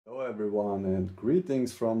everyone and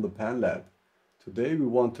greetings from the PanLab. Today we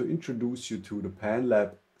want to introduce you to the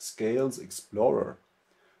PanLab Scales Explorer,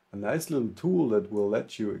 a nice little tool that will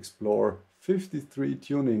let you explore 53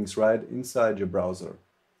 tunings right inside your browser.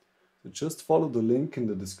 So just follow the link in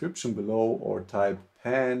the description below or type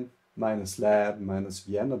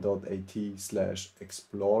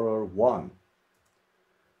pan-lab-vienna.at/explorer1.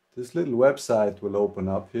 This little website will open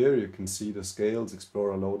up here. You can see the Scales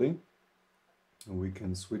Explorer loading. And we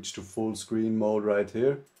can switch to full screen mode right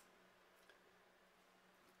here.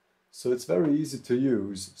 So it's very easy to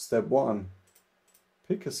use. Step 1,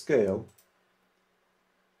 pick a scale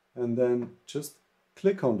and then just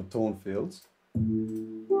click on the tone fields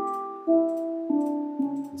and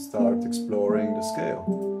start exploring the scale.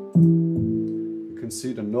 You can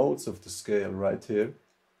see the notes of the scale right here.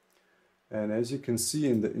 And as you can see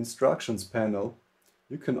in the instructions panel,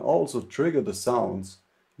 you can also trigger the sounds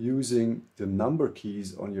using the number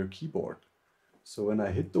keys on your keyboard. So when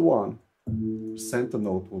I hit the 1, the center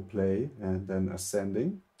note will play, and then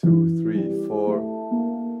ascending 2, 3, 4,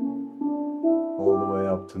 all the way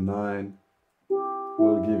up to 9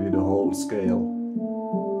 will give you the whole scale.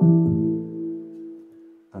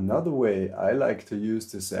 Another way I like to use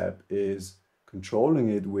this app is controlling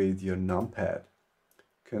it with your numpad.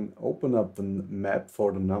 You can open up the map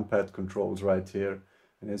for the numpad controls right here.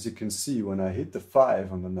 And as you can see, when I hit the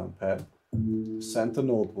 5 on the numpad, the center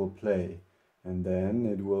note will play, and then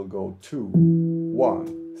it will go 2,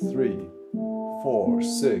 1, 3, 4,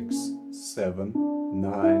 6, 7,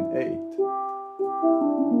 9, 8.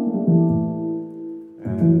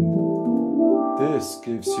 And this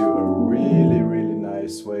gives you a really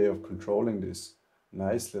nice way of controlling this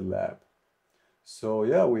nice little app. So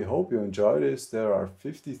yeah, we hope you enjoy this. There are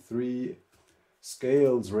 53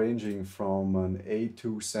 scales ranging from an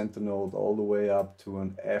A2 center note all the way up to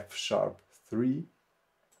an F#3.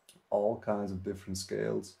 All kinds of different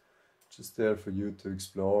scales, just there for you to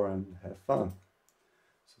explore and have fun.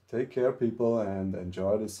 So take care people and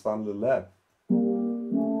enjoy this fun little app.